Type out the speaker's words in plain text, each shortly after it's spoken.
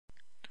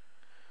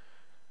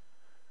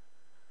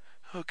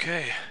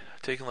Okay,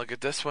 taking a look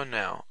at this one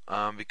now.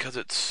 Because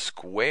it's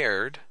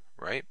squared,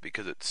 right?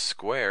 Because it's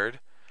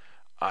squared,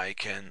 I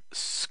can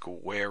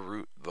square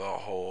root the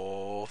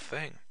whole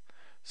thing.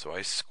 So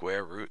I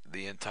square root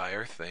the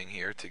entire thing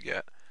here to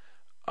get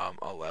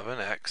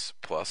 11x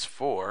plus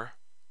 4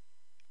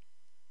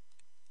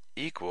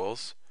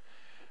 equals,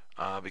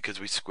 because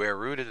we square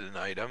rooted an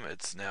item,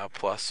 it's now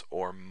plus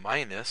or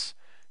minus,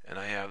 and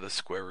I have the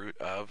square root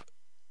of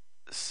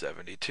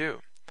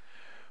 72.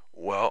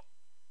 Well,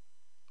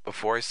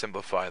 before I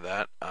simplify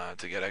that,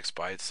 to get x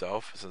by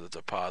itself, since it's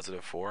a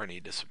positive 4, I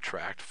need to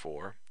subtract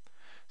 4.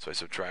 So I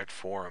subtract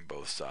 4 on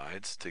both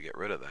sides to get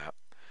rid of that.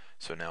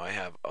 So now I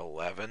have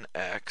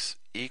 11x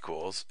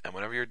equals, and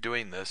whenever you're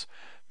doing this,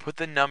 put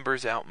the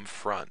numbers out in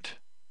front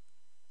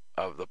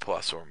of the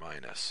plus or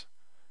minus.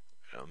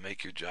 It'll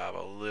make your job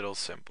a little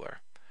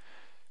simpler.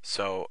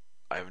 So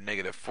I have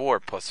negative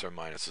 4 plus or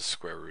minus the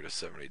square root of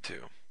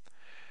 72.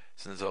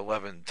 Since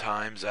 11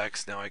 times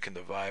x, now I can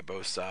divide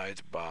both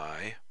sides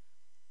by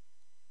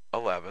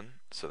 11,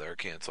 so they're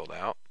canceled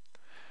out.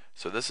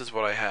 So this is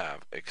what I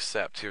have,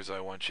 except here's what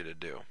I want you to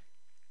do.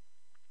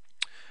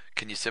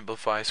 Can you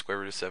simplify square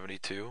root of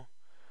 72?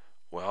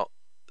 Well,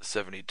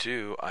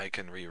 72 I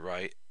can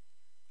rewrite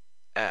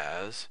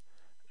as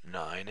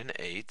 9 and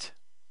 8,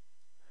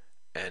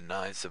 and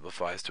 9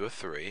 simplifies to a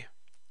 3.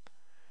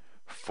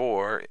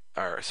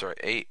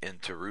 8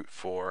 into root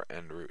 4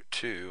 and root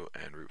 2,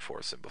 and root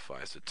 4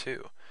 simplifies to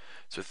 2.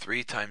 So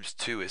 3 times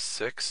 2 is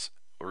 6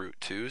 root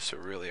 2, so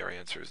really our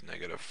answer is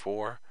negative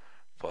 4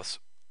 plus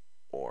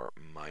or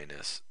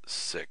minus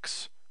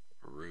 6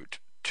 root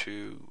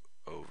 2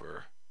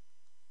 over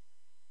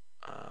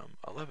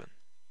 11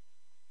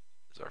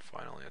 is our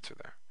final answer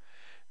there.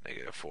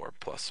 Negative 4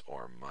 plus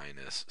or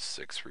minus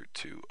 6 root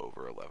 2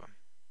 over 11.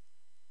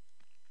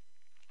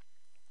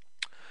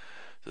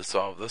 To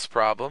solve this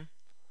problem,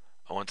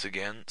 I once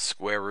again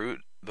square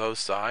root those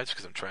sides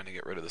because I'm trying to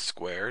get rid of the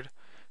squared.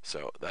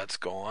 So that's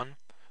gone.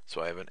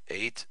 So I have an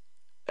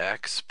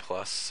 8x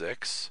plus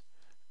 6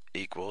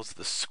 equals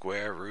the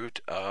square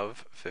root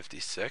of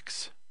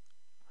 56.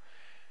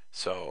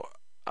 So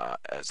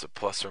as a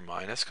plus or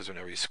minus, because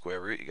whenever you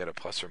square root you get a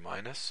plus or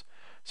minus.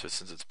 So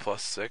since it's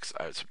plus 6,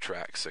 I would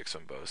subtract 6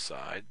 on both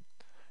sides.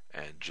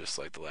 And just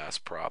like the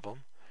last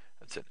problem,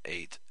 that's an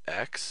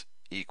 8x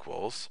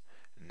equals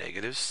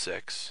negative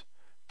 6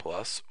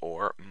 plus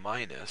or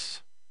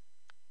minus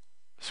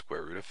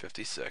square root of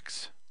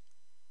 56.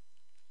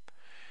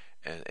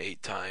 And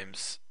 8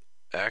 times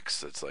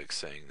x, that's like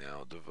saying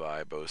now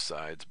divide both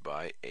sides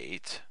by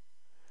 8.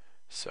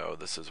 So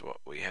this is what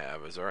we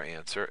have as our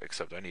answer,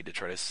 except I need to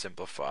try to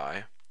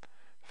simplify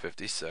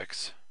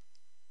 56.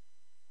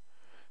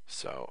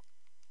 So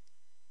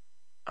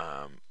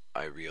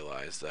I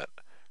realize that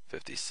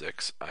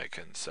 56 I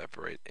can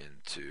separate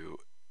into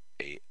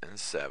 8 and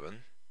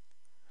 7.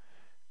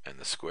 And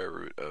the square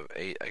root of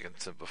 8 I can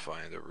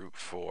simplify into root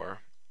 4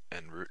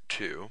 and root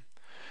 2.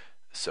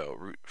 So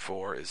root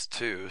 4 is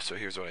 2, so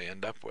here's what I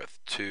end up with.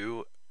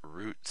 2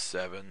 root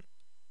 7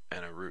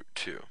 and a root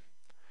 2.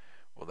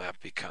 Well,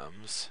 that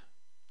becomes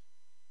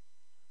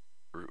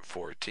root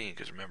 14,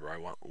 because remember I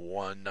want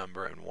one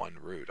number and one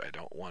root. I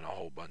don't want a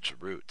whole bunch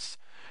of roots.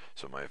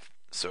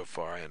 So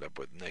far I end up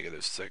with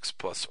negative 6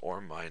 plus or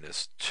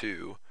minus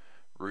 2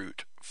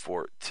 root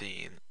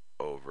 14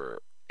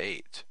 over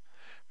 8.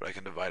 But I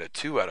can divide a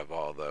 2 out of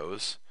all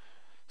those.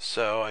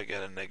 So I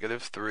get a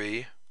negative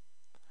 3.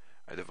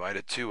 I divide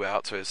a 2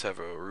 out, so I just have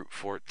a root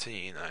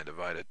 14. I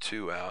divide a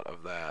 2 out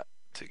of that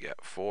to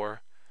get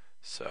 4.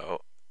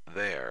 So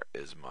there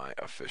is my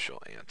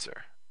official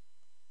answer.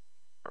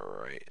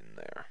 Right in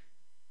there.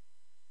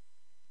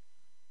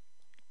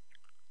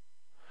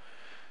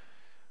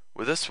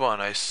 With this one,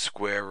 I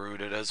square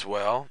rooted as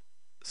well.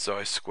 So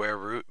I square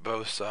root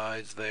both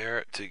sides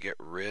there to get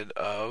rid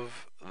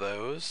of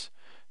those.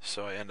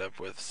 So I end up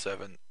with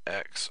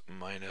 7x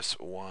minus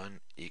 1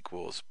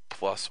 equals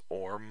plus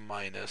or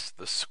minus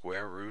the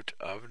square root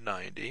of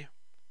 90.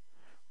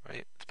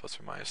 Right? It's plus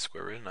or minus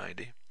square root of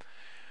 90.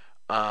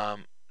 I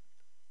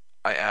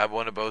add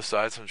 1 to both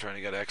sides, so I'm trying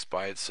to get x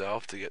by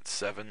itself to get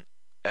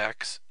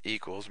 7x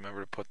equals,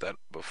 remember to put that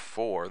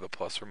before the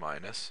plus or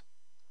minus,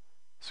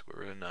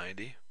 square root of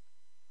 90.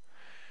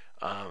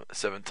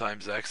 7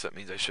 times x, that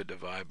means I should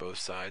divide both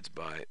sides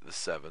by the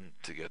 7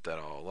 to get that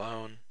all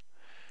alone.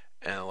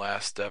 And the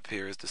last step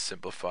here is to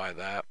simplify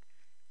that.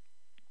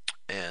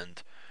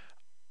 And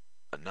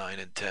a 9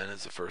 and 10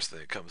 is the first thing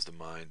that comes to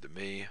mind to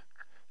me.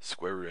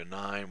 Square root of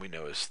 9 we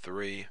know is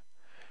 3.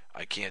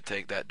 I can't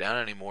take that down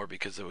anymore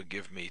because it would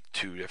give me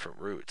 2 different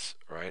roots,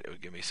 right? It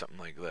would give me something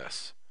like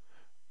this.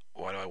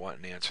 Why do I want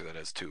an answer that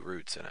has 2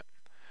 roots in it?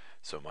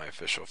 So my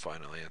official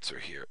final answer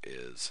here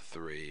is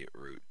 3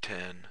 root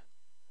 10,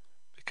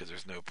 because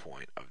there's no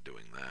point of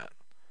doing that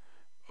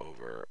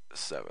over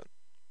 7.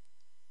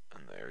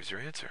 And there's your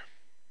answer.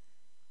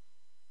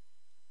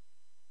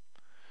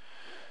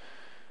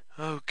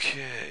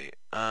 Okay,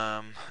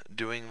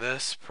 doing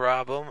this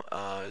problem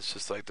is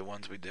just like the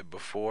ones we did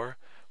before.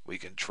 We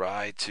can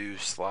try to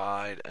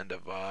slide and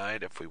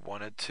divide if we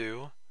wanted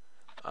to.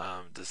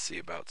 to see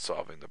about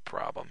solving the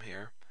problem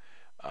here.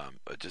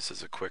 But just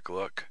as a quick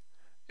look,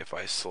 if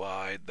I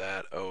slide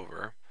that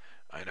over,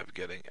 I end up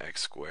getting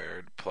x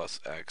squared plus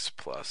x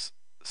plus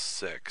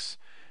 6.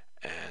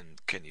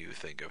 And can you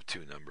think of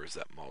two numbers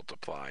that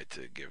multiply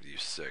to give you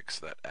 6,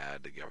 that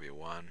add to give you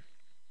 1?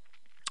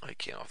 I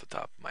can't off the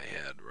top of my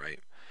head, right?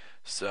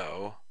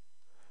 So,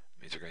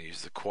 it means we're going to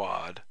use the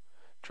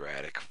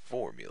quadratic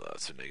formula.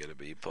 So negative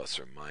b plus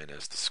or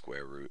minus the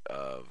square root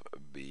of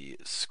b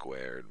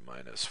squared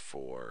minus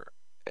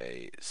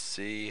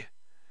 4ac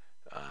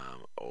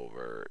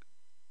over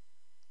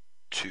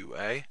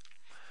 2a.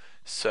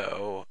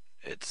 So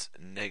it's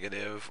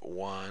negative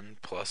 1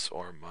 plus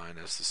or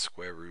minus the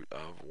square root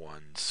of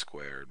 1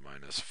 squared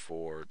minus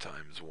 4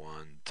 times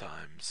 1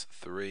 times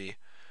 3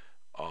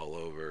 all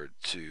over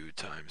 2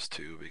 times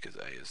 2 because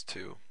a is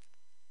 2.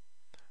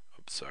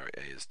 Oops, sorry,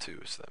 a is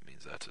 2, so that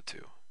means that's a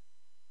 2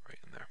 right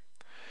in there.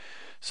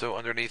 So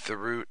underneath the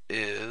root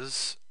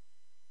is,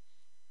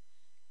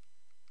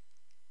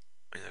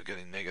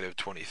 getting negative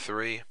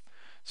 23.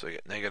 So I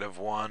get negative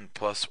 1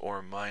 plus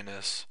or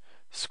minus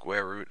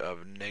square root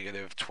of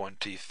negative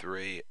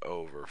 23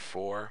 over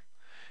 4.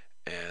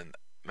 And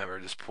remember,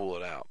 just pull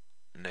it out.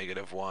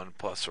 Negative 1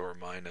 plus or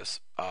minus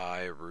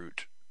I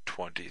root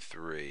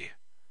 23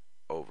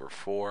 over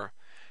 4.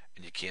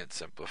 And you can't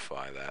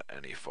simplify that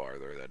any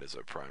farther. That is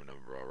a prime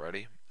number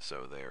already.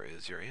 So there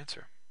is your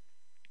answer.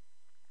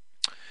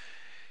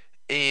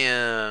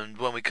 And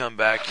when we come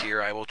back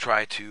here, I will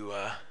try to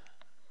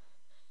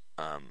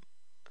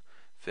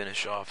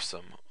finish off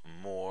some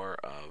more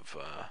of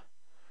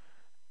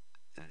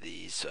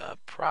these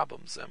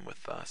problems then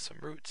with some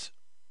roots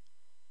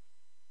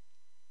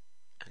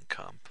and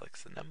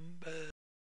complex numbers.